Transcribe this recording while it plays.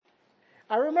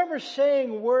I remember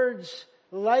saying words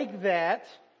like that,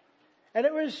 and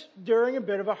it was during a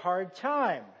bit of a hard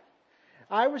time.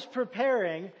 I was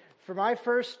preparing for my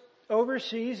first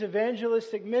overseas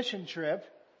evangelistic mission trip,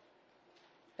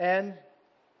 and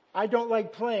I don't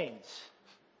like planes.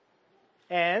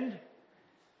 And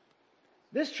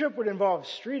this trip would involve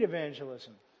street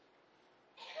evangelism.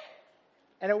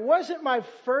 And it wasn't my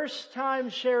first time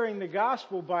sharing the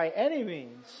gospel by any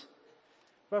means,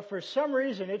 but for some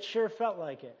reason it sure felt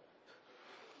like it.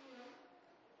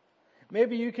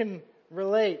 Maybe you can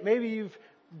relate. Maybe you've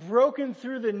broken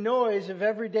through the noise of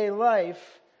everyday life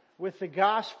with the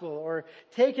gospel, or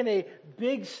taken a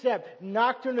big step,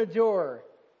 knocked on a door,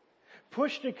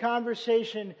 pushed a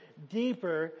conversation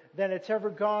deeper than it's ever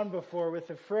gone before with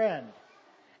a friend.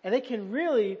 And it can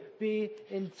really be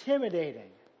intimidating.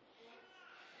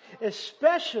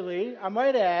 Especially, I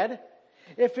might add,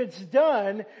 if it's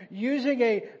done using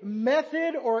a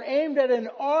method or aimed at an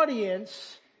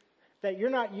audience that you're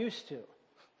not used to.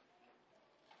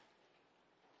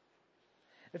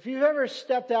 If you've ever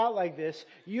stepped out like this,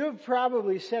 you have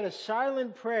probably said a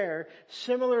silent prayer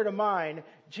similar to mine.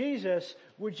 Jesus,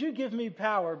 would you give me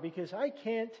power because I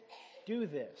can't do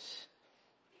this?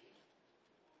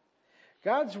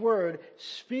 God's Word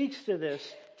speaks to this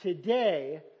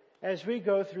today as we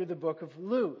go through the book of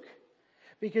Luke.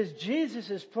 Because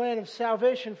Jesus' plan of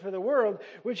salvation for the world,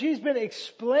 which He's been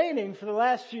explaining for the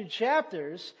last few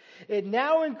chapters, it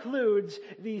now includes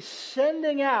the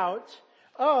sending out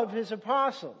of His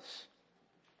apostles.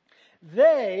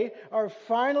 They are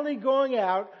finally going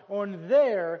out on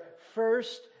their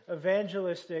first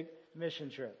evangelistic mission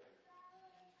trip.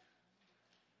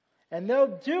 And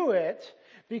they'll do it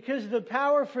because the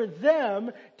power for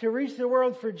them to reach the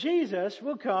world for Jesus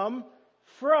will come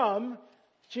from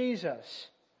Jesus.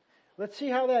 Let's see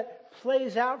how that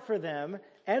plays out for them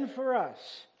and for us.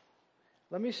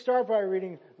 Let me start by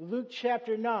reading Luke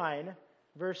chapter 9,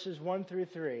 verses 1 through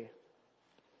 3.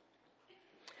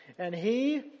 And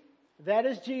He, that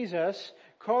is Jesus,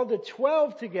 called the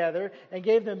 12 together and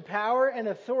gave them power and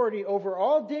authority over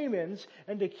all demons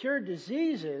and to cure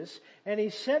diseases. And He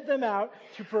sent them out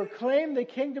to proclaim the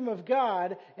kingdom of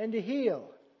God and to heal.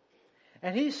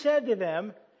 And He said to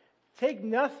them, take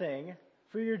nothing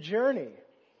for your journey.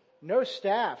 No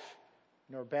staff,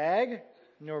 nor bag,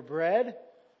 nor bread,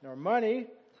 nor money,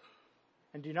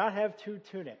 and do not have 2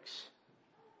 tunics.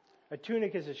 A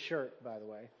tunic is a shirt, by the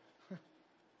way.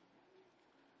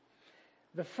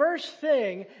 The first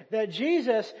thing that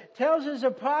Jesus tells His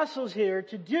apostles here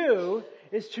to do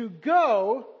is to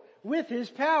go with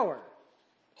His power.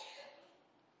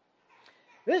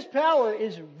 This power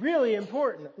is really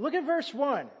important. Look at verse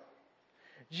 1.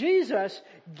 Jesus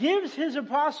gives His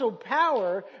apostle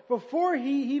power before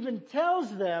He even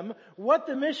tells them what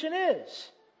the mission is.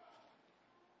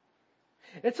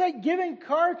 It's like giving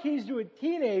car keys to a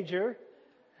teenager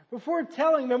before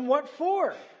telling them what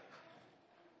for.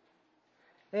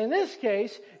 In this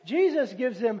case, Jesus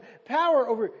gives them power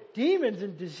over demons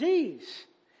and disease.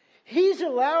 He's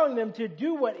allowing them to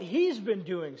do what He's been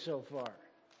doing so far.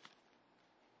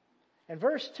 And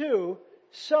verse 2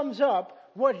 sums up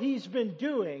what He's been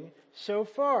doing so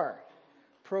far.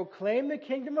 Proclaim the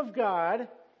kingdom of God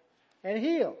and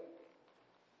heal.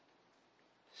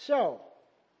 So,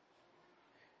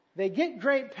 they get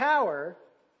great power,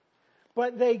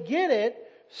 but they get it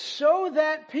so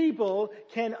that people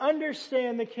can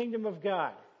understand the kingdom of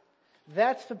God.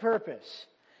 That's the purpose.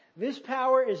 This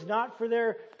power is not for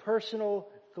their personal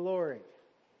glory.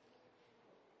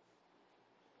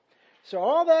 So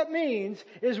all that means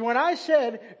is when I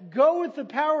said go with the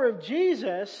power of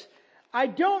Jesus, I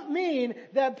don't mean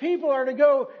that people are to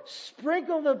go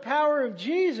sprinkle the power of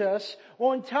Jesus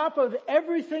on top of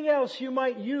everything else you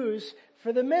might use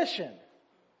for the mission.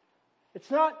 It's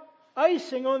not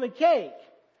icing on the cake.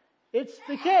 It's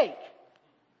the cake.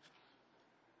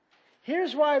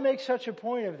 Here's why I make such a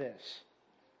point of this.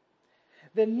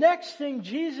 The next thing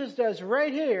Jesus does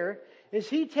right here is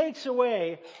He takes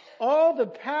away all the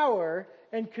power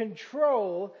and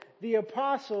control the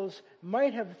apostles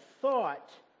might have thought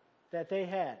that they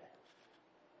had.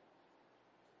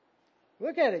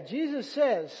 Look at it. Jesus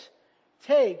says,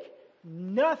 take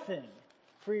nothing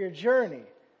for your journey.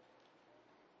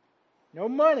 No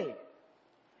money.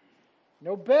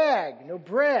 No bag, no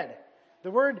bread. The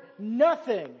word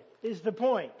nothing is the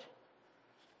point.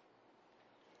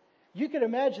 You can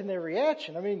imagine their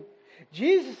reaction. I mean,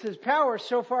 Jesus' power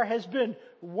so far has been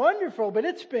wonderful, but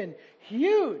it's been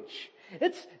huge.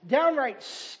 It's downright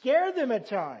scared them at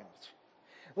times.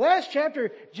 Last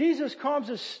chapter, Jesus calms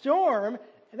a storm,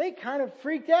 and they kind of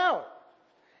freaked out.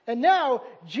 And now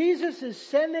Jesus is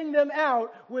sending them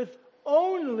out with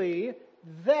only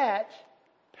that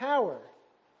power.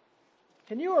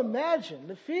 Can you imagine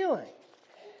the feeling?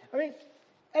 I mean,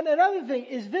 and another thing,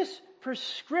 is this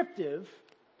prescriptive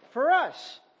for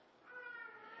us?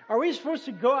 Are we supposed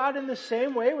to go out in the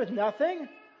same way with nothing?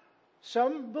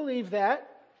 Some believe that.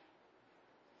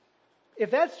 If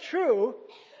that's true,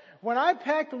 when I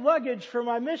packed luggage for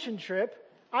my mission trip,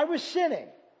 I was sinning.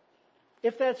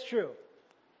 If that's true.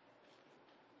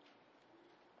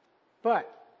 But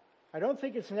I don't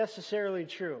think it's necessarily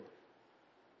true.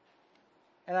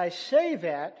 And I say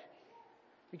that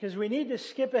because we need to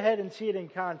skip ahead and see it in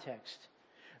context.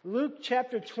 Luke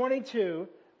chapter 22,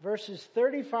 verses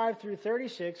 35 through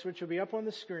 36, which will be up on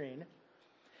the screen.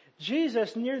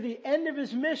 Jesus, near the end of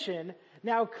his mission,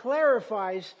 now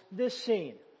clarifies this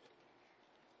scene.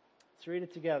 Let's read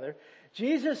it together.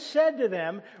 Jesus said to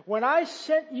them, when I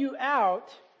sent you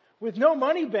out with no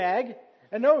money bag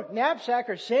and no knapsack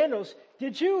or sandals,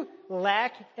 did you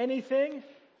lack anything?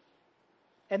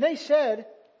 And they said,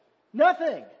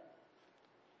 nothing.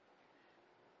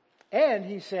 And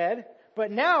he said,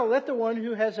 but now let the one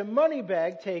who has a money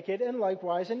bag take it, and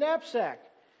likewise a knapsack.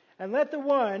 And let the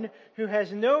one who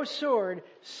has no sword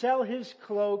sell his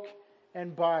cloak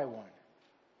and buy one.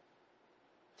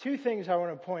 Two things I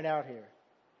want to point out here.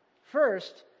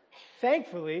 First,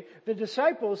 thankfully, the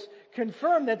disciples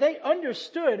confirmed that they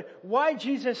understood why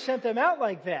Jesus sent them out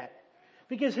like that.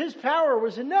 Because his power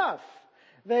was enough.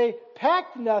 They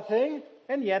packed nothing,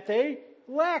 and yet they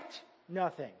lacked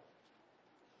nothing.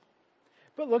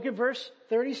 But look at verse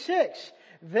 36.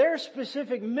 Their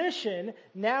specific mission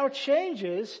now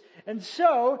changes, and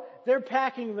so their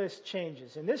packing list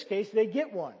changes. In this case, they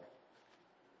get one.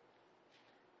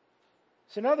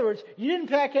 So in other words, you didn't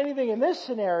pack anything in this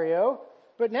scenario,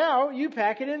 but now you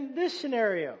pack it in this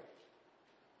scenario.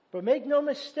 But make no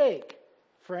mistake,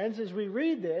 friends, as we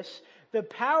read this, the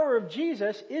power of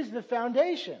Jesus is the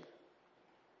foundation.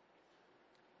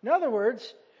 In other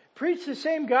words, preach the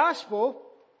same gospel,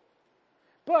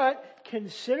 but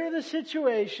consider the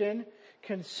situation,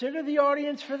 consider the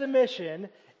audience for the mission,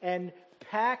 and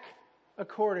pack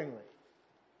accordingly.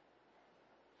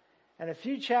 And a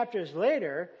few chapters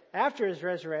later, after his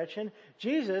resurrection,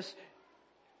 Jesus,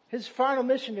 his final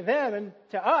mission to them and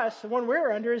to us, the one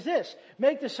we're under, is this: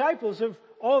 make disciples of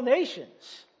all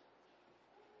nations.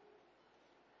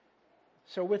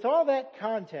 So with all that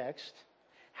context,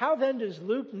 how then does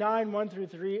Luke 9, 1 through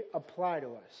 3 apply to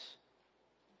us?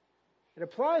 It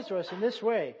applies to us in this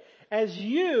way. As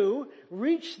you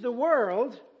reach the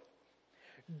world,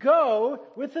 go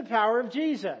with the power of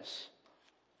Jesus.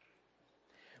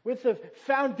 With the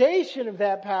foundation of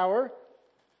that power,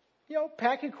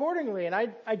 pack accordingly. And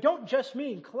I don't just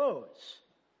mean clothes.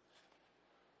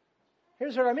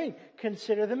 Here's what I mean.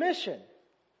 Consider the mission.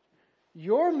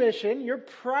 Your mission, your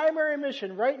primary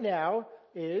mission right now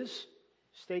is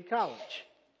State College.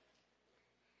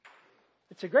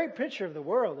 It's a great picture of the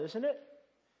world, isn't it?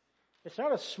 It's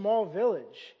not a small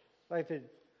village like the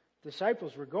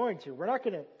disciples were going to. We're not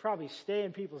going to probably stay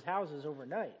in people's houses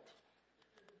overnight.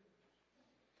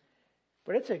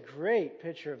 But it's a great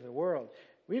picture of the world.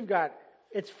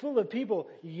 It's full of people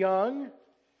young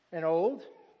and old.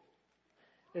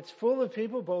 It's full of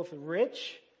people both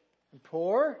rich and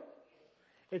poor.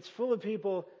 It's full of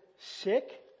people sick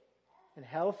and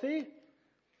healthy.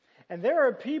 And there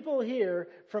are people here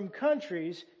from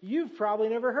countries you've probably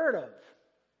never heard of.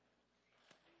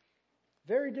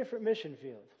 Very different mission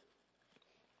field.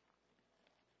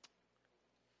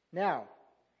 Now,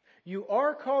 you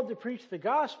are called to preach the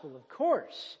gospel, of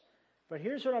course. But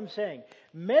here's what I'm saying.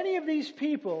 Many of these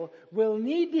people will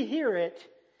need to hear it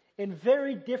in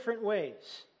very different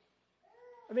ways.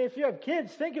 I mean, if you have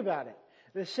kids, think about it.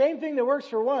 The same thing that works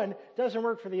for one doesn't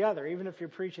work for the other, even if you're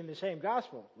preaching the same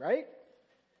gospel, right?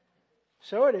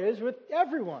 So it is with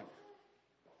everyone.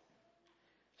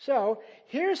 So,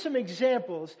 here's some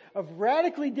examples of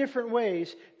radically different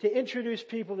ways to introduce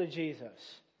people to Jesus.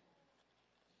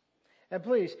 And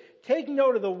please, take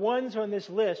note of the ones on this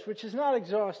list, which is not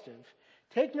exhaustive.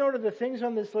 Take note of the things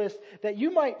on this list that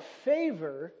you might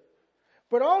favor,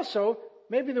 but also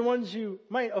maybe the ones you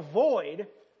might avoid,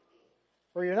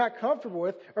 or you're not comfortable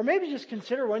with, or maybe just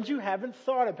consider ones you haven't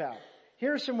thought about.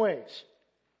 Here are some ways.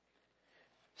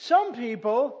 Some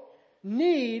people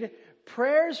need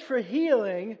prayers for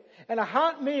healing and a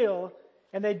hot meal,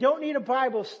 and they don't need a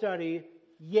Bible study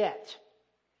yet.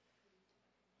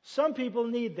 Some people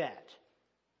need that.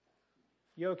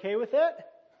 You okay with that?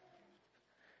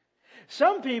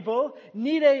 Some people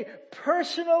need a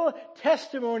personal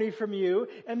testimony from you,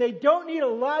 and they don't need a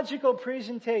logical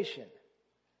presentation.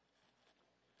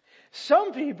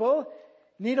 Some people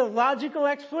need a logical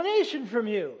explanation from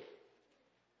you,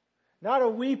 not a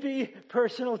weepy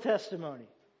personal testimony.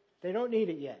 They don't need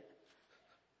it yet.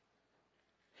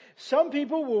 Some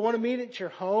people will want to meet at your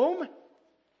home.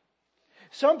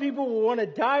 Some people will want a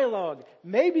dialogue,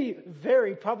 maybe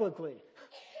very publicly.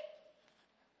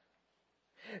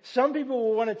 Some people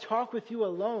will want to talk with you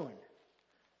alone.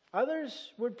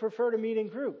 Others would prefer to meet in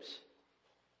groups.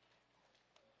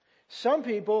 Some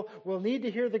people will need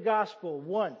to hear the gospel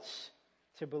once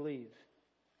to believe.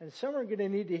 And some are going to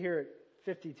need to hear it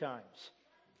 50 times.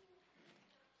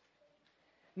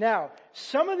 Now,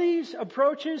 some of these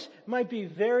approaches might be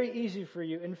very easy for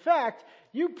you. In fact,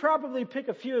 you probably pick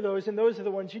a few of those and those are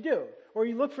the ones you do. Or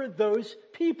you look for those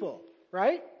people,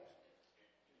 right?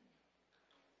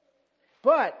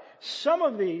 But some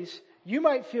of these you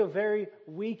might feel very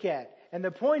weak at. And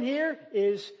the point here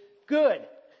is good.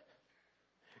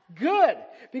 Good.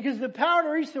 Because the power to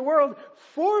reach the world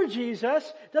for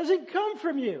Jesus doesn't come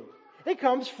from you. It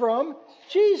comes from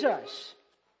Jesus.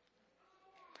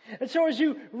 And so as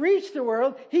you reach the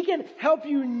world, He can help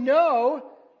you know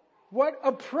what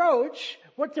approach,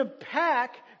 what to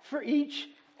pack for each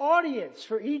audience,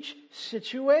 for each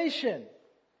situation.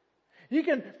 You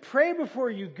can pray before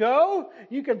you go.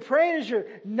 You can pray as you're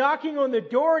knocking on the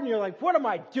door and you're like, what am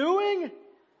I doing?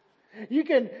 You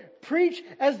can preach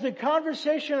as the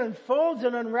conversation unfolds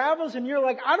and unravels and you're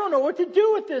like, I don't know what to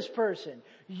do with this person.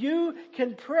 You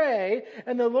can pray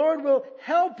and the Lord will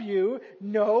help you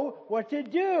know what to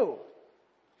do.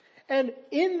 And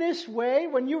in this way,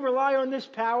 when you rely on this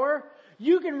power,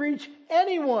 you can reach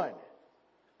anyone.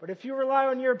 But if you rely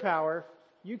on your power,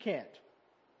 you can't.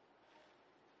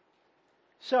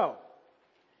 So,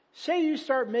 say you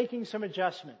start making some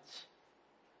adjustments.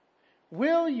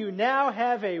 Will you now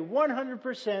have a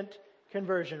 100%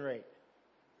 conversion rate?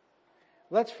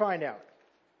 Let's find out.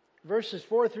 Verses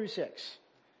 4 through 6.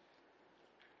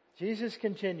 Jesus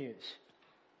continues.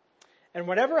 And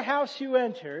whatever house you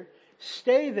enter,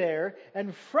 stay there,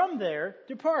 and from there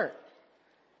depart.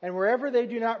 And wherever they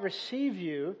do not receive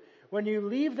you, when you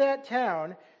leave that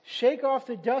town, shake off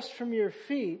the dust from your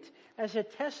feet as a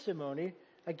testimony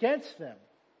against them.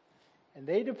 And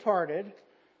they departed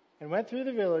and went through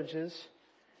the villages,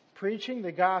 preaching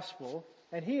the gospel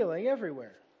and healing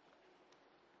everywhere.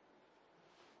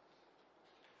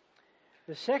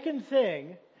 The second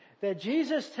thing that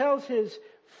Jesus tells His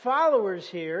followers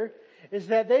here is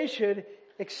that they should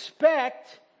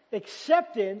expect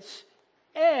acceptance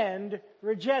and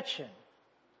rejection.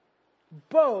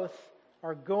 Both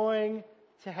are going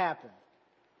to happen.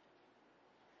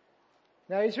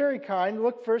 Now He's very kind.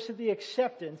 Look first at the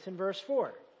acceptance in verse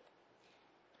 4.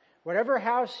 Whatever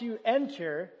house you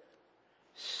enter,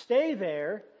 stay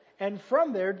there, and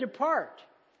from there depart.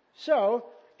 So,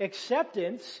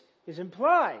 acceptance is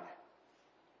implied.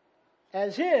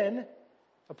 As in,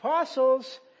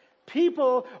 apostles,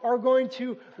 people are going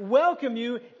to welcome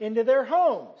you into their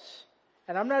homes.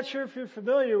 And I'm not sure if you're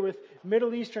familiar with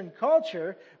Middle Eastern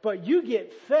culture, but you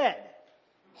get fed.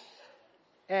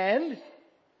 And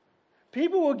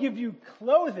people will give you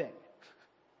clothing.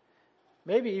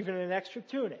 Maybe even an extra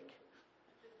tunic.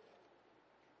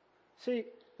 See,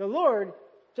 the Lord,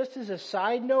 just as a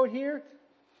side note here,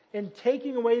 in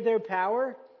taking away their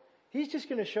power, He's just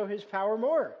going to show His power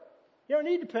more. You don't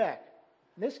need to pack.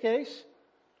 In this case.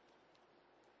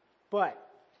 But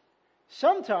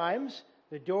sometimes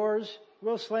the doors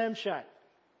will slam shut.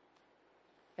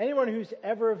 Anyone who's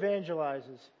ever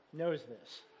evangelizes knows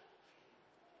this.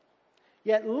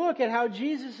 Yet look at how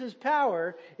Jesus'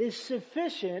 power is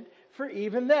sufficient for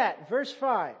even that. Verse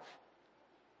 5.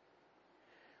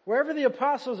 Wherever the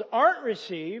apostles aren't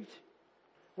received,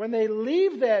 when they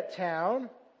leave that town,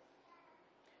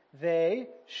 they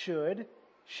should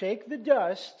shake the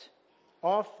dust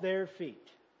off their feet.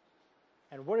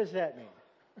 And what does that mean?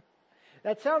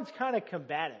 That sounds kind of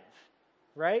combative,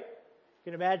 right?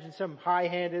 You can imagine some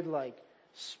high-handed, like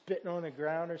spitting on the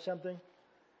ground or something.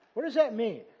 What does that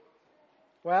mean?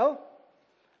 Well,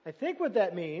 I think what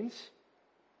that means,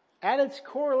 at its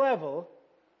core level,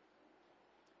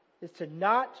 is to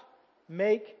not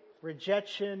make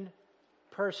rejection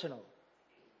personal.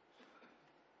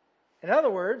 In other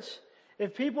words,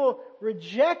 if people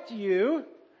reject you,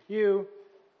 you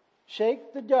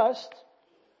shake the dust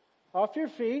off your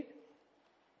feet.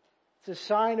 It's a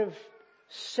sign of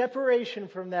separation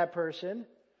from that person.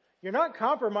 You're not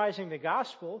compromising the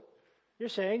gospel. You're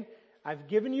saying, I've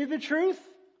given you the truth.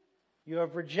 You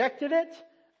have rejected it.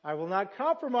 I will not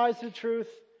compromise the truth,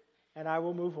 and I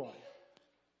will move on.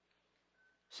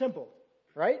 Simple,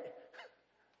 right?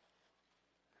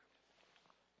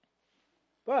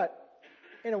 But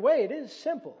in a way, it is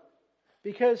simple.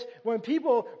 Because when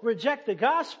people reject the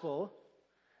gospel,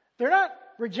 they're not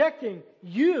rejecting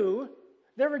you,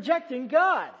 they're rejecting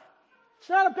God. It's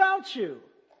not about you.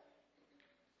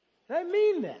 And I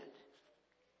mean that.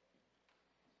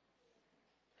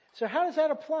 So how does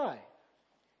that apply?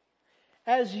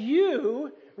 As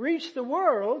you reach the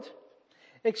world,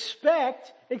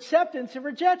 expect acceptance and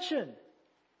rejection.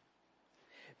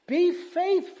 Be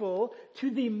faithful to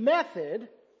the method,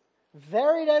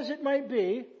 varied as it might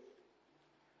be.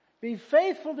 Be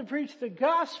faithful to preach the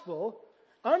gospel,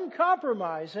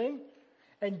 uncompromising,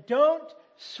 and don't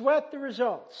sweat the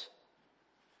results.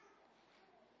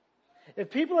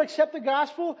 If people accept the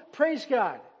gospel, praise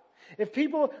God. If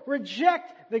people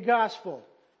reject the gospel,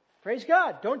 praise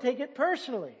God. Don't take it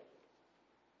personally.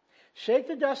 Shake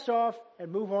the dust off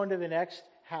and move on to the next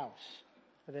house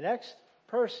or the next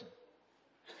person.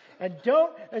 And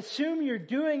don't assume you're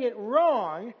doing it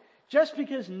wrong just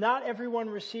because not everyone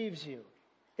receives you.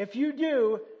 If you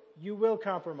do, you will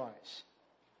compromise.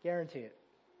 Guarantee it.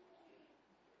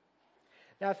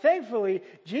 Now, thankfully,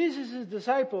 Jesus'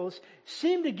 disciples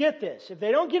seem to get this. If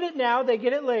they don't get it now, they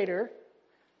get it later.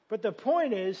 But the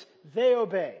point is, they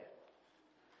obey.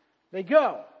 They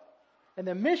go. And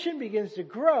the mission begins to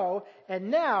grow. And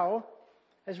now,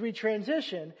 as we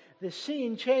transition, the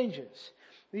scene changes.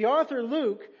 The author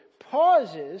Luke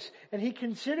pauses and he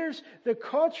considers the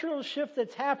cultural shift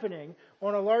that's happening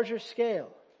on a larger scale.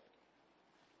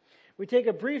 We take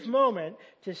a brief moment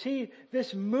to see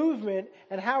this movement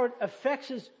and how it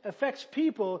affects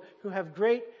people who have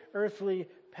great earthly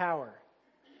power.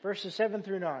 Verses 7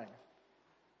 through 9.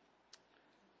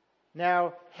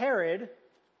 Now Herod,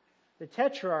 the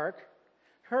tetrarch,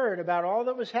 heard about all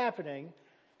that was happening,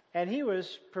 and he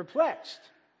was perplexed.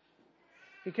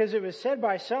 Because it was said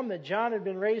by some that John had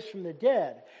been raised from the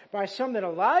dead, by some that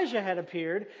Elijah had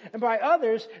appeared, and by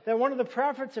others that one of the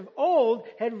prophets of old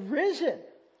had risen.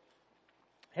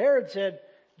 Herod said,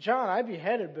 John I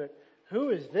beheaded, but who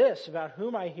is this about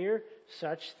whom I hear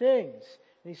such things?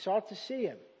 And he sought to see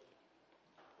him.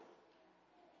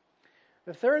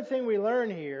 The third thing we learn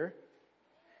here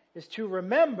is to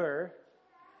remember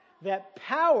that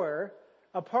power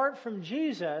apart from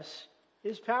Jesus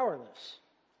is powerless.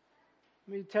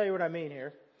 Let me tell you what I mean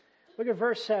here. Look at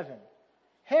verse 7.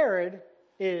 Herod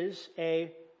is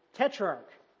a tetrarch.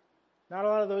 Not a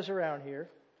lot of those around here.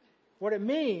 What it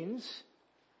means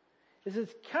is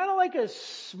it's kind of like a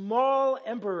small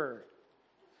emperor.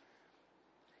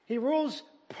 He rules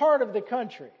part of the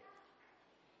country.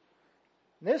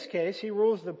 In this case, he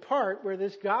rules the part where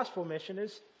this gospel mission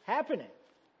is happening.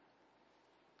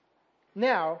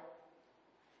 Now,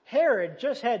 Herod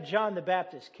just had John the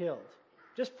Baptist killed.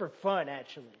 Just for fun,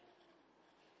 actually.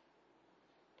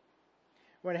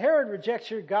 When Herod rejects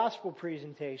your gospel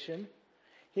presentation,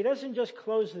 he doesn't just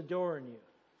close the door on you.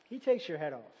 He takes your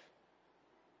head off.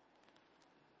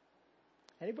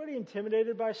 Anybody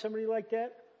intimidated by somebody like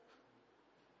that?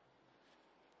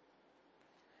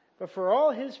 But for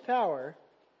all his power,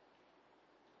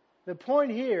 the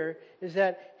point here is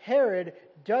that Herod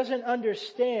doesn't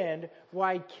understand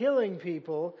why killing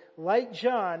people like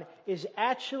John is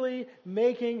actually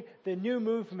making the new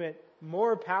movement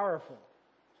more powerful.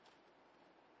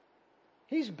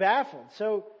 He's baffled.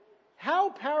 So how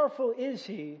powerful is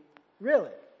he really?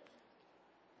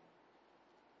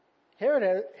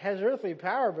 Herod has earthly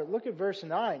power, but look at verse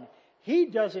 9. He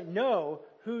doesn't know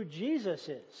who Jesus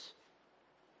is.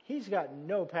 He's got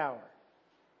no power.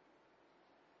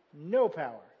 No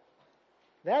power.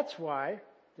 That's why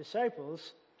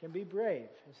disciples can be brave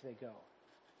as they go.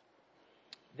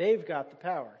 They've got the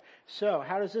power. So,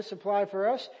 how does this apply for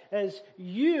us? As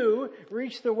you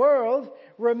reach the world,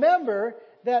 remember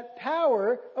that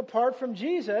power apart from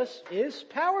Jesus is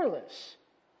powerless.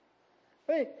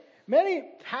 Many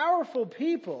powerful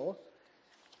people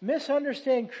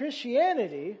misunderstand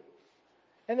Christianity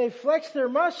and they flex their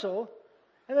muscle,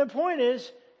 and the point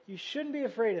is, you shouldn't be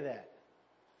afraid of that.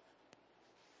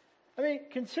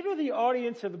 Consider the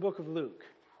audience of the book of Luke.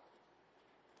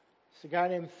 It's a guy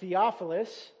named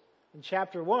Theophilus in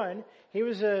chapter 1. He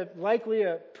was likely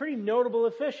a pretty notable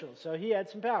official, so he had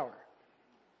some power.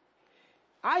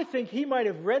 I think he might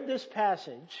have read this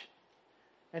passage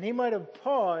and he might have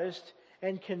paused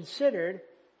and considered,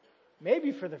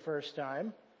 maybe for the first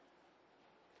time,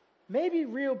 maybe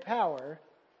real power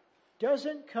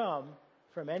doesn't come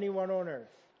from anyone on earth.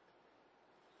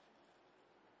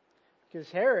 Because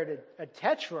Herod, a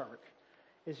tetrarch,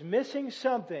 is missing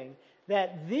something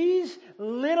that these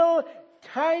little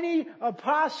tiny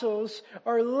apostles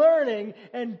are learning,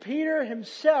 and Peter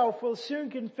himself will soon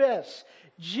confess.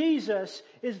 Jesus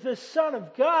is the Son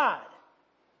of God.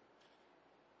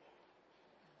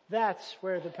 That's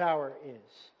where the power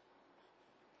is.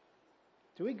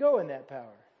 Do we go in that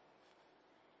power?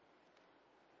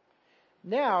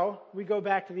 Now we go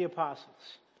back to the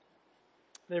apostles.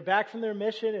 They're back from their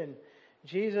mission, and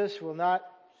Jesus will not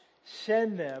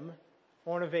send them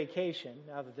on a vacation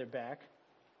now that they're back.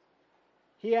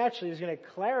 He actually is going to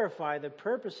clarify the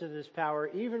purpose of this power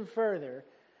even further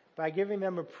by giving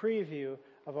them a preview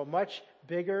of a much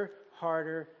bigger,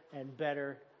 harder, and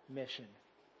better mission.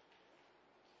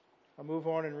 I'll move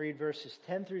on and read verses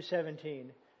 10 through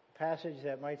 17, a passage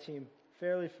that might seem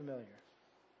fairly familiar.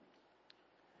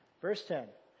 Verse 10.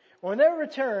 On their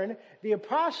return, the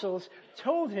apostles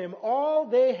told him all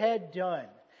they had done,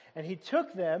 and he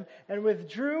took them and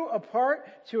withdrew apart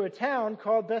to a town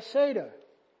called Bethsaida.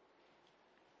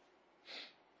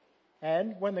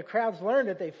 And when the crowds learned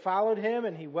it, they followed him,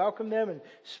 and he welcomed them and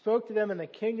spoke to them in the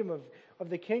kingdom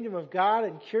of God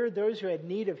and cured those who had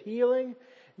need of healing.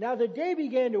 Now the day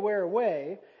began to wear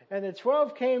away, and the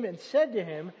 12 came and said to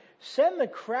him, "Send the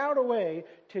crowd away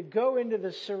to go into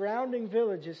the surrounding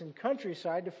villages and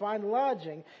countryside to find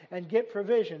lodging and get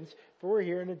provisions, for we're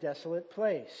here in a desolate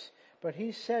place." But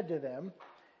he said to them,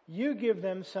 "You give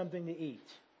them something to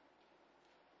eat."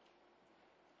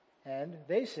 And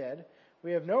they said,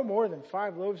 "We have no more than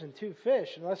 5 loaves and 2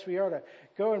 fish, unless we are to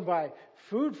go and buy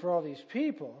food for all these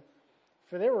people."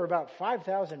 For there were about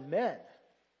 5,000 men.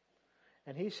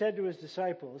 And he said to his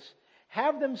disciples,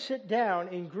 "Have them sit down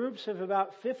in groups of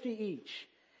about 50 each."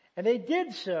 And they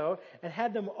did so, and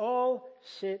had them all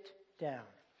sit down.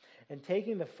 And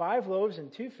taking the 5 loaves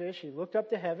and 2 fish, he looked up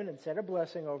to heaven and said a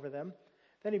blessing over them.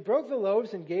 Then he broke the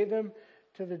loaves and gave them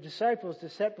to the disciples to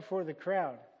set before the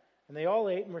crowd. And they all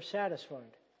ate and were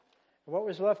satisfied. And what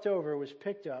was left over was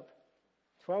picked up,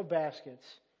 12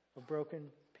 baskets of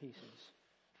broken pieces.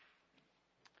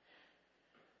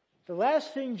 The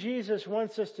last thing Jesus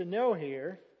wants us to know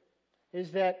here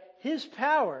is that his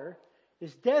power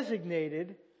is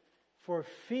designated for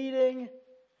feeding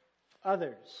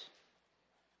others.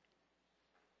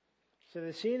 So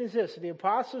the scene is this. The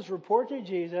apostles report to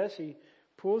Jesus. He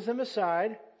pulls them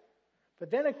aside.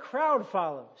 But then a crowd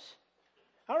follows.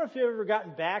 I don't know if you've ever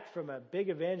gotten back from a big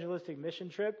evangelistic mission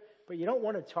trip, but you don't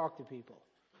want to talk to people.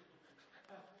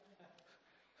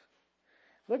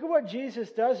 Look at what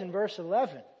Jesus does in verse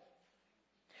 11.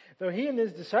 Though he and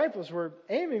his disciples were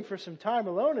aiming for some time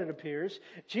alone, it appears,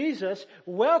 Jesus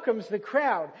welcomes the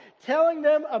crowd, telling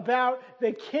them about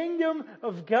the kingdom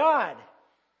of God.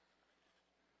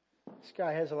 This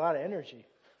guy has a lot of energy.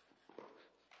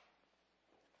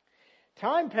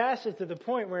 Time passes to the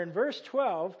point where in verse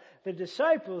 12, the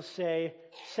disciples say,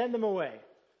 "Send them away,"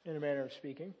 in a manner of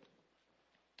speaking.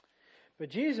 But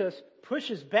Jesus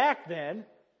pushes back then,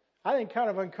 I think kind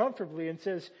of uncomfortably, and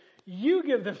says, "You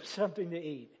give them something to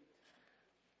eat."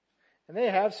 And they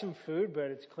have some food,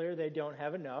 but it's clear they don't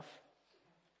have enough.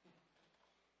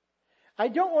 I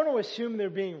don't want to assume they're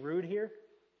being rude here.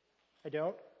 I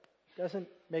don't. Doesn't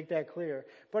make that clear.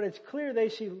 But it's clear they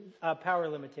see power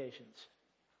limitations.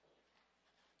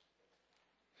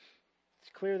 It's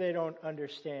clear they don't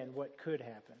understand what could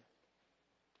happen.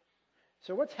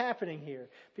 So what's happening here?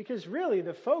 Because really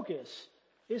the focus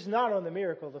is not on the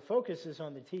miracle. The focus is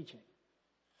on the teaching.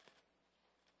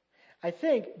 I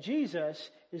think Jesus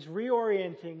is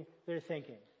reorienting their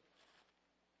thinking.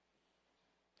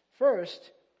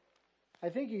 First, I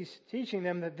think he's teaching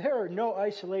them that there are no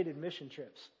isolated mission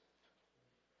trips.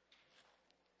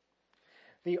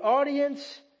 The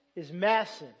audience is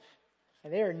massive,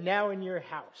 and they are now in your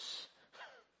house.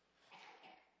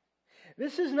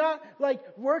 This is not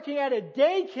like working at a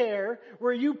daycare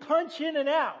where you punch in and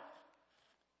out.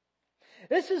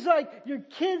 This is like your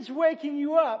kids waking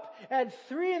you up at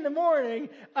 3 a.m.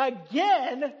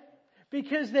 again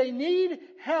because they need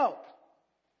help.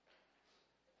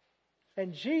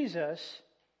 And Jesus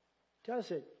does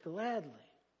it gladly.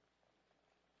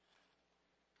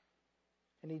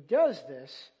 And he does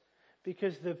this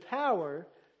because the power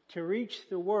to reach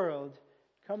the world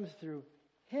comes through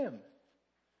him.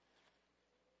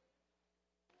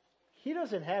 He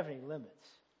doesn't have any limits.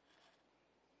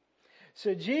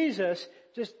 So Jesus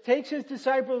just takes his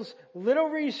disciples' little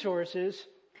resources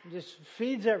and just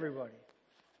feeds everybody.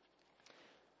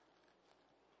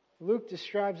 Luke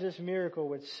describes this miracle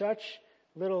with such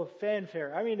little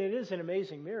fanfare. I mean, it is an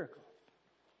amazing miracle.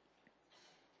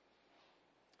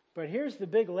 But here's the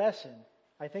big lesson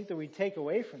I think that we take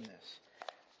away from this.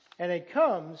 And it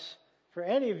comes for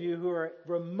any of you who are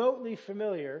remotely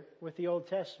familiar with the Old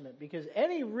Testament. Because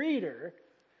any reader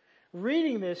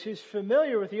reading this who's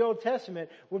familiar with the Old Testament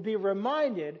would be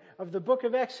reminded of the book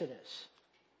of Exodus,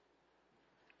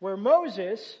 where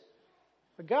Moses,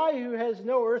 a guy who has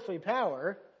no earthly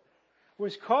power,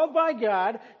 was called by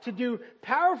God to do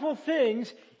powerful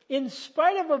things in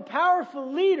spite of a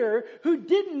powerful leader who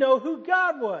didn't know who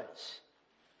God was.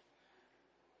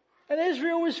 And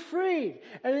Israel was freed.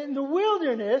 And in the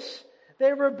wilderness,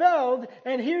 they rebelled.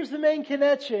 And here's the main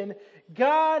connection.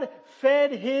 God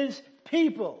fed His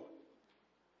people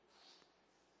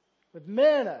with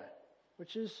manna,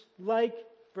 which is like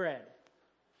bread.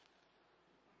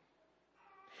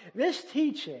 This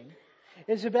teaching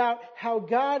is about how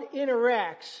God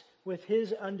interacts with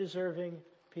His undeserving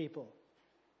people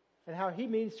and how He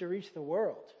means to reach the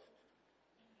world.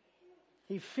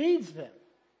 He feeds them.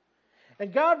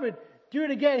 And God would do it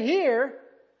again here,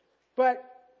 but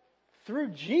through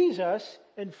Jesus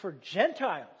and for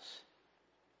Gentiles,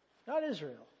 not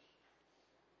Israel.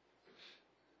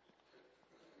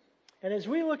 And as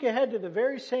we look ahead to the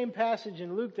very same passage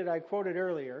in Luke that I quoted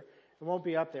earlier, it won't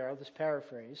be up there, I'll just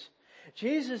paraphrase.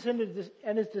 Jesus and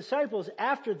His disciples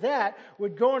after that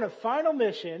would go on a final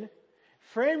mission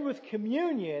framed with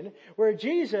communion, where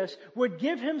Jesus would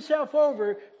give Himself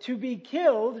over to be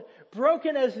killed,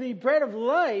 broken as the bread of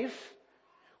life,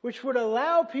 which would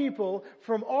allow people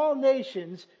from all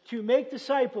nations to make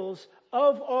disciples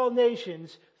of all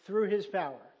nations through His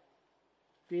power.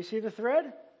 Do you see the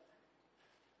thread?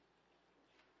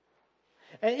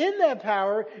 And in that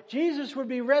power, Jesus would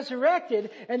be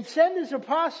resurrected and send His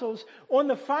apostles on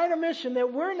the final mission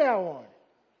that we're now on,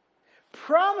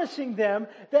 promising them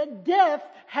that death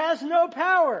has no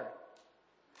power.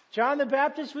 John the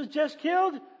Baptist was just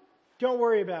killed. Don't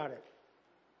worry about it.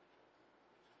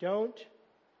 Don't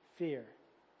fear.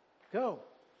 Go.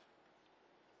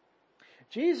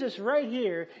 Jesus right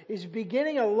here is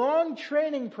beginning a long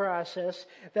training process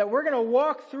that we're going to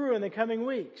walk through in the coming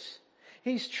weeks.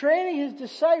 He's training His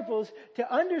disciples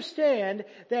to understand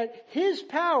that His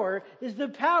power is the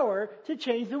power to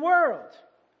change the world.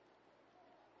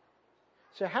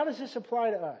 So how does this apply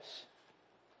to us?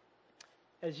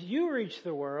 As you reach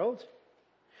the world,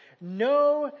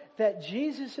 know that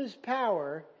Jesus'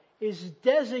 power is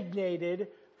designated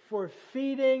for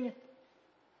feeding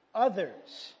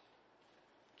others.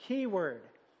 Keyword,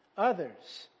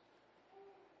 others.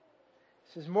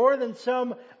 This is more than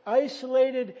some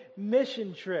isolated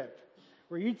mission trip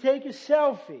where you take a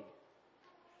selfie.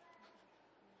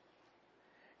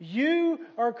 You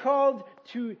are called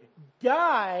to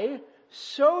die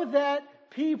so that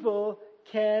people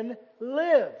can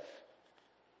live.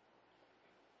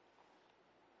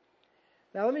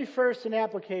 Now let me first in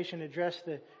application address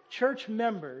the church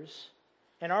members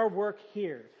and our work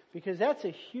here, because that's a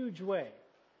huge way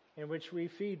in which we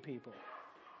feed people.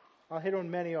 I'll hit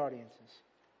on many audiences.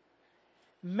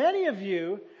 Many of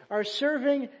you are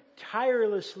serving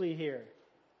tirelessly here.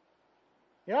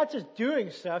 You're not just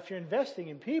doing stuff, you're investing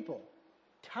in people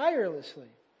tirelessly.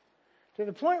 To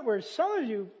the point where some of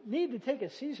you need to take a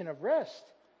season of rest.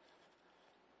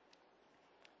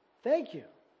 Thank you.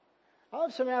 I'll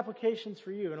have some applications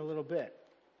for you in a little bit.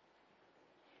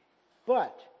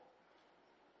 But,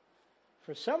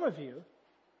 for some of you,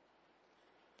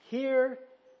 here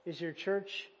is your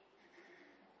church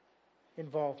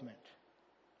involvement.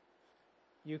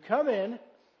 You come in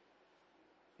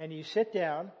and you sit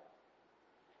down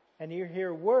and you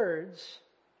hear words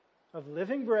of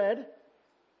living bread,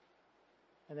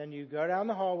 and then you go down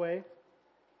the hallway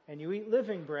and you eat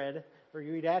living bread, or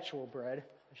you eat actual bread,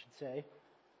 I should say,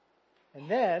 and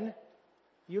then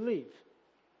you leave.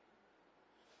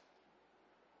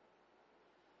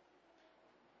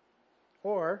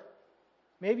 Or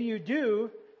maybe you do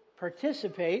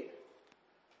participate,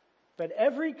 but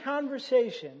every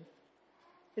conversation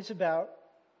is about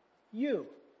you.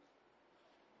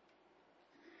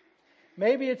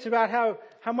 Maybe it's about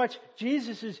how much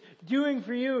Jesus is doing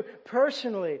for you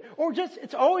personally. Or just,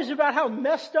 it's always about how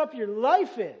messed up your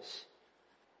life is.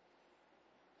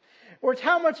 Or it's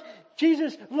how much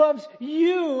Jesus loves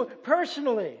you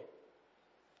personally.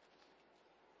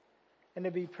 And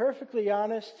to be perfectly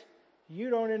honest, you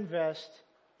don't invest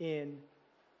in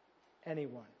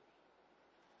anyone.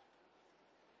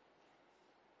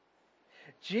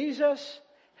 Jesus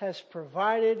has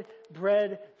provided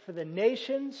bread for the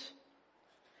nations,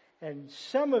 and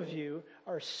some of you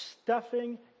are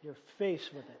stuffing your face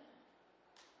with it.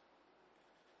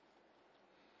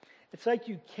 It's like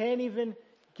you can't even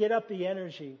get up the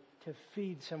energy to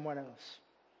feed someone else.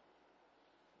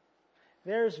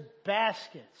 There's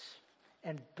baskets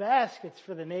and baskets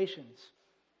for the nations.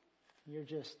 You're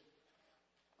just,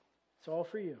 it's all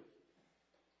for you.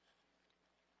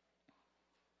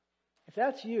 If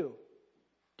that's you,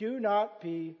 do not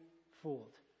be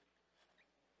fooled.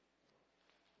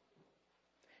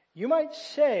 You might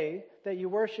say that you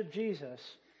worship Jesus,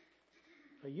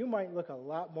 but you might look a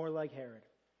lot more like Herod.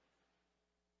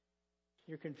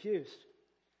 You're confused.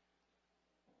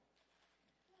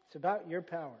 It's about your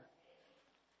power.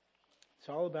 It's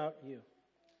all about you.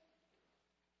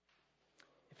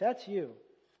 If that's you,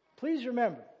 please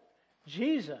remember,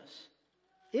 Jesus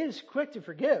is quick to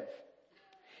forgive.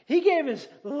 He gave His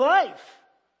life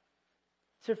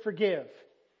to forgive.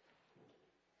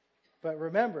 But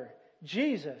remember,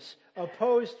 Jesus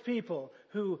opposed people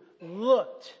who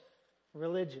looked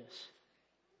religious.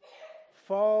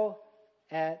 Fall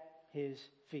at His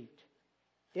feet,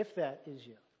 if that is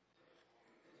you.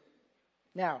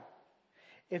 Now,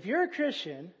 if you're a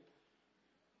Christian,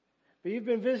 but you've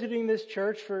been visiting this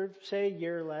church for, say, a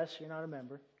year or less, you're not a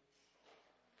member,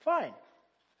 fine.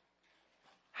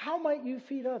 How might you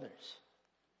feed others?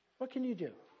 What can you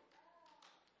do?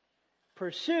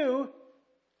 Pursue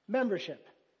membership.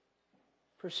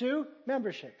 Pursue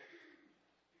membership.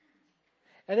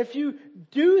 And if you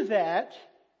do that,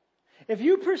 if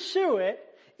you pursue it,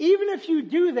 even if you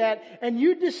do that and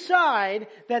you decide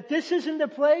that this isn't the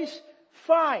place,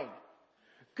 fine.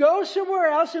 Go somewhere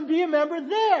else and be a member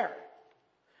there.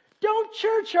 Don't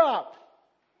church hop.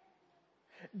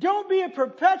 Don't be a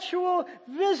perpetual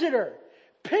visitor.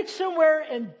 Pick somewhere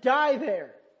and die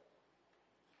there.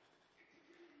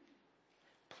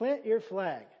 Plant your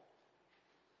flag.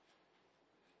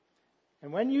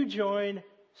 And when you join,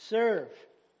 serve.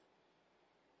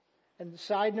 And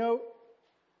side note,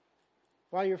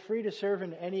 while you're free to serve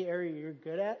in any area you're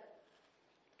good at,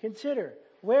 consider,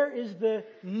 where is the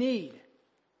need?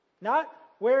 Not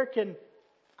where can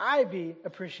I be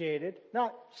appreciated,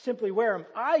 not simply where am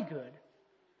I good.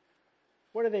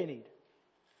 What do they need?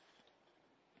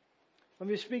 Let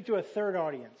me speak to a third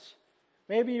audience.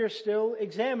 Maybe you're still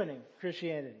examining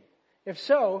Christianity. If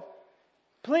so,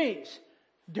 please,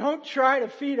 don't try to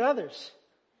feed others.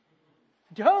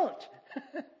 Don't.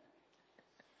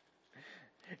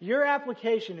 Your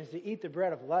application is to eat the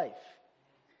bread of life.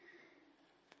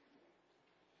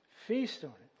 Feast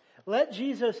on it. Let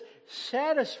Jesus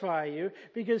satisfy you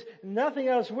because nothing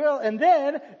else will. And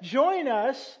then join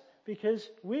us because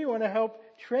we want to help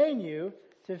train you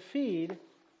to feed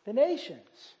the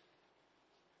nations.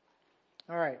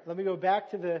 All right, let me go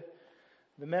back to the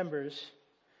members.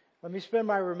 Let me spend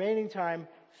my remaining time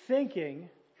thinking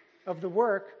of the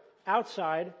work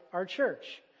outside our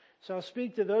church. So I'll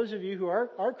speak to those of you who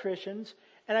are Christians,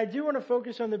 and I do want to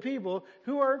focus on the people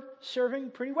who are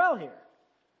serving pretty well here.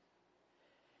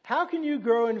 How can you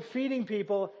grow in feeding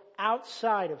people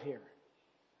outside of here?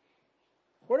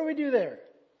 What do we do there?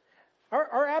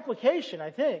 Our application,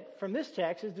 I think, from this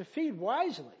text is to feed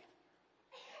wisely.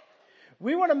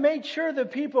 We want to make sure the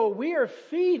people we are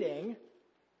feeding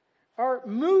are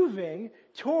moving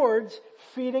towards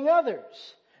feeding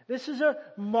others. This is a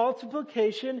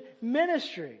multiplication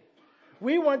ministry.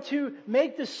 We want to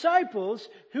make disciples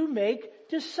who make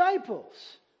disciples.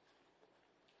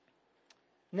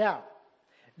 Now,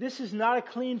 this is not a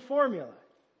clean formula.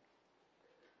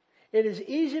 It is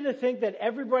easy to think that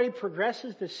everybody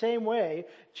progresses the same way,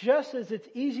 just as it's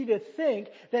easy to think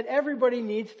that everybody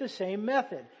needs the same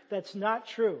method. That's not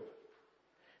true.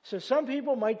 So some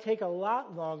people might take a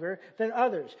lot longer than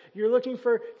others. You're looking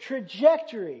for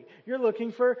trajectory. You're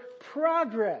looking for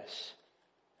progress.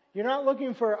 You're not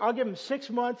looking for, I'll give them 6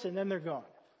 months and then they're gone.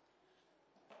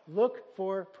 Look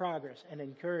for progress and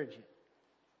encourage it.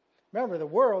 Remember, the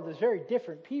world is very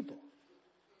different people.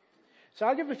 So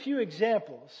I'll give a few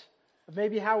examples of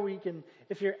maybe how we can,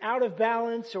 if you're out of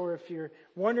balance or if you're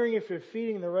wondering if you're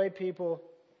feeding the right people,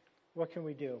 what can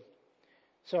we do?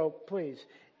 So please,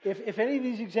 if any of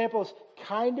these examples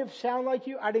kind of sound like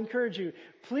you, I'd encourage you,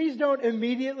 please don't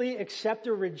immediately accept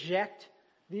or reject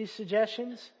these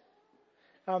suggestions.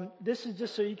 This is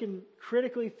just so you can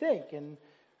critically think and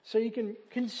so you can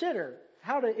consider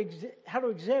how to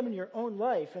examine your own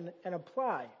life and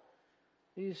apply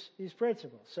these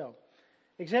principles. So,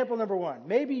 example number 1.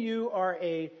 Maybe you are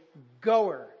a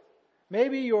goer.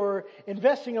 Maybe you're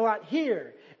investing a lot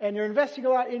here, and you're investing a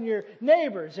lot in your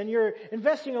neighbors, and you're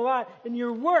investing a lot in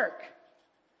your work.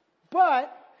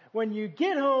 But when you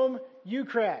get home, you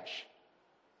crash.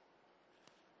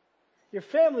 Your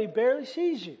family barely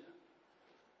sees you.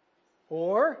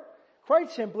 Or,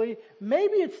 quite simply,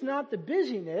 maybe it's not the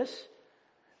busyness,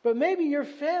 but maybe your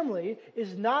family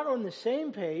is not on the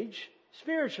same page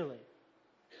spiritually.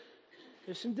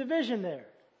 There's some division there.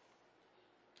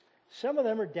 Some of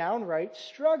them are downright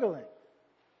struggling.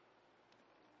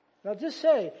 Now just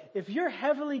say, if you're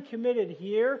heavily committed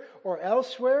here or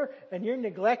elsewhere and you're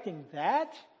neglecting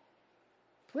that,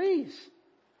 please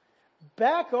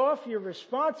Back off your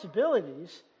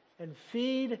responsibilities and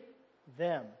feed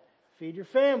them. Feed your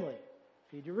family.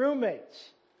 Feed your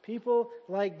roommates. People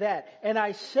like that. And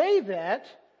I say that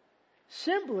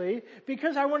simply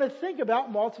because I want to think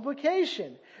about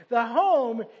multiplication. The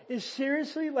home is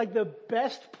seriously like the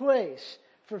best place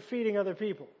for feeding other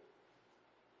people.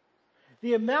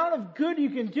 The amount of good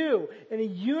you can do in a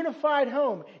unified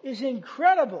home is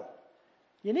incredible.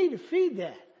 You need to feed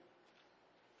that.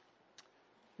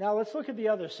 Now let's look at the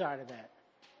other side of that.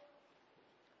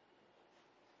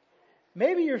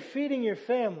 Maybe you're feeding your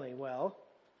family well,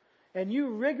 and you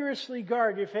rigorously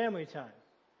guard your family time.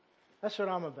 That's what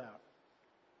I'm about.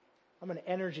 I'm an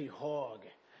energy hog.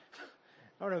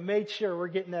 I want to make sure we're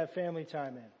getting that family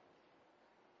time in.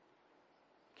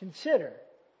 Consider,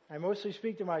 I mostly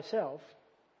speak to myself,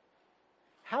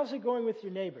 how's it going with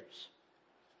your neighbors?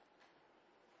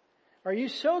 Are you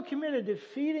so committed to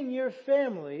feeding your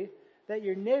family that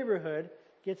your neighborhood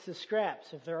gets the scraps,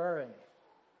 if there are any?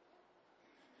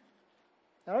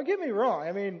 Now, don't get me wrong.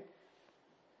 I mean,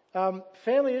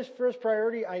 family is first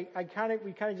priority. We kind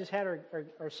of just had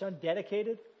our son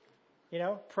dedicated,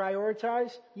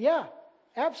 prioritized. Yeah,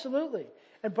 absolutely.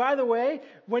 And by the way,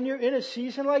 when you're in a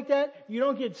season like that, you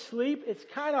don't get sleep. It's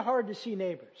kind of hard to see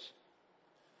neighbors.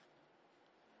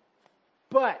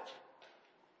 But,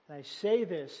 and I say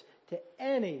this to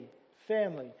any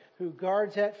family who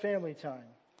guards that family time,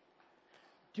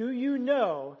 do you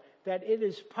know that it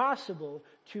is possible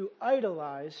to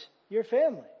idolize your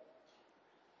family?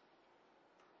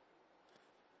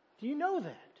 Do you know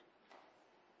that?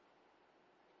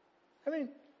 I mean,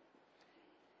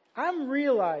 I'm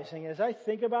realizing as I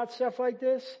think about stuff like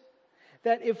this,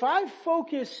 that if I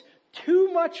focus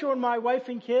too much on my wife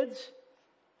and kids,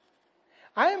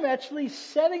 I am actually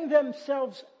setting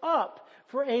themselves up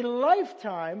for a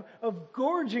lifetime of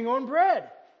gorging on bread.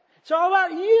 It's all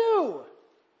about you.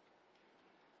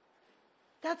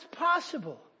 That's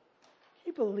possible. Can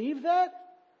you believe that?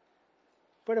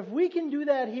 But if we can do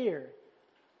that here,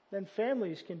 then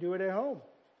families can do it at home.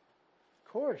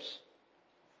 Of course.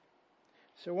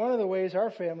 So one of the ways our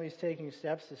family is taking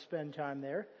steps to spend time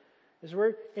there is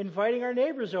we're inviting our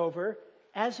neighbors over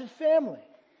as a family.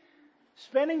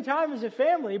 Spending time as a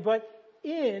family, but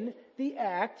in the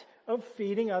act of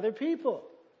feeding other people.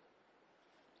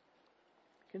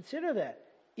 Consider that.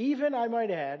 Even, I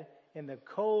might add, in the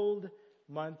cold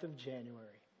month of January.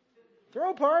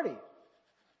 Throw a party.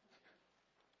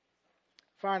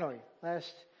 Finally,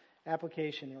 last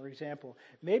application or example.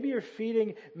 Maybe you're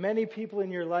feeding many people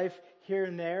in your life here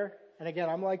and there. And again,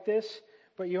 I'm like this,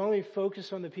 but you only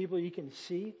focus on the people you can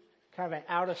see. Kind of an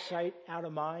out of sight, out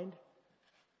of mind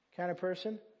kind of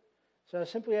person. So I'll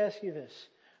simply ask you this.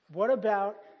 What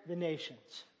about the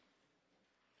nations?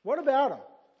 What about them?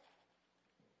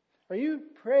 Are you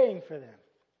praying for them?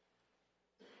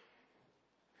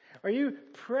 Are you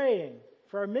praying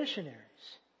for our missionaries?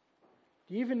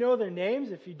 Do you even know their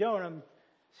names? If you don't,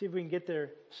 see if we can get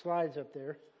their slides up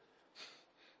there.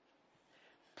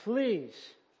 Please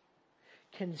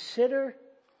consider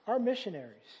our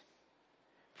missionaries.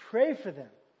 Pray for them.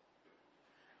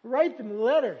 Write them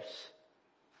letters.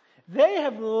 They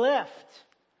have left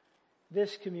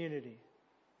this community.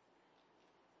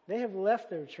 They have left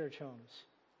their church homes.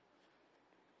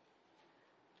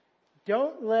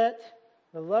 Don't let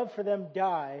the love for them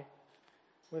die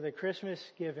with a Christmas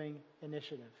giving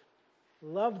initiative.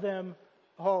 Love them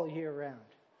all year round.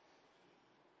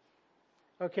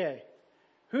 Okay,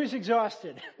 who's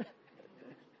exhausted?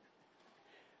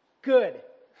 Good.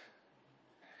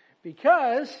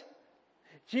 Because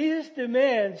Jesus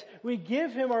demands we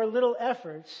give him our little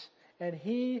efforts and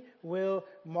he will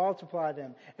multiply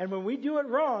them. And when we do it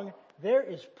wrong, there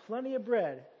is plenty of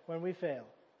bread when we fail.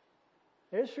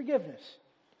 There's forgiveness.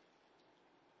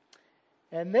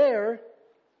 And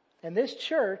this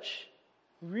church,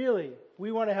 really,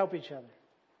 we want to help each other.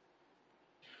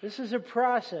 This is a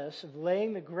process of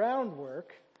laying the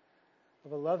groundwork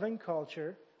of a loving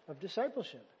culture of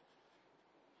discipleship.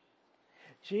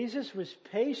 Jesus was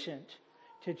patient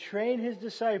to train his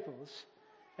disciples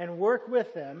and work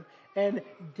with them and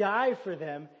die for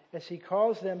them as he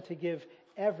calls them to give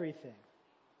everything.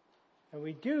 And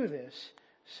we do this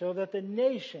so that the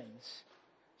nations,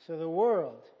 so the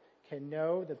world can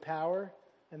know the power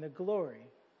and the glory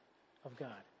of God.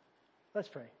 Let's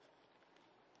pray.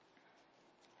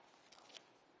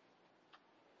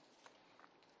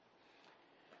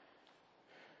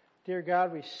 Dear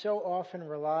God, we so often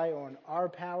rely on our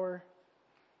power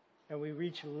and we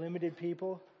reach limited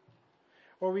people.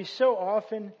 Or we so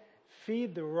often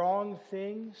feed the wrong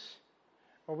things,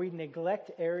 or we neglect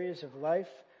areas of life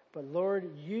But Lord,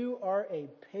 you are a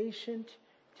patient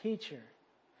teacher.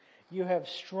 You have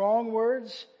strong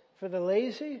words for the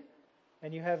lazy,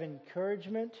 and you have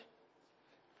encouragement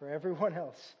for everyone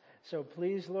else. So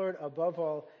please, Lord, above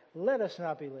all, let us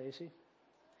not be lazy.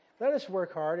 Let us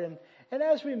work hard, and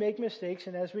as we make mistakes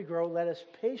and as we grow, let us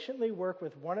patiently work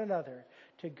with one another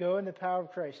to go in the power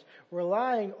of Christ,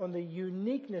 relying on the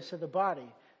uniqueness of the body,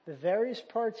 the various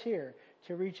parts here,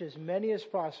 to reach as many as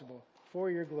possible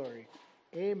for your glory.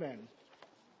 Amen.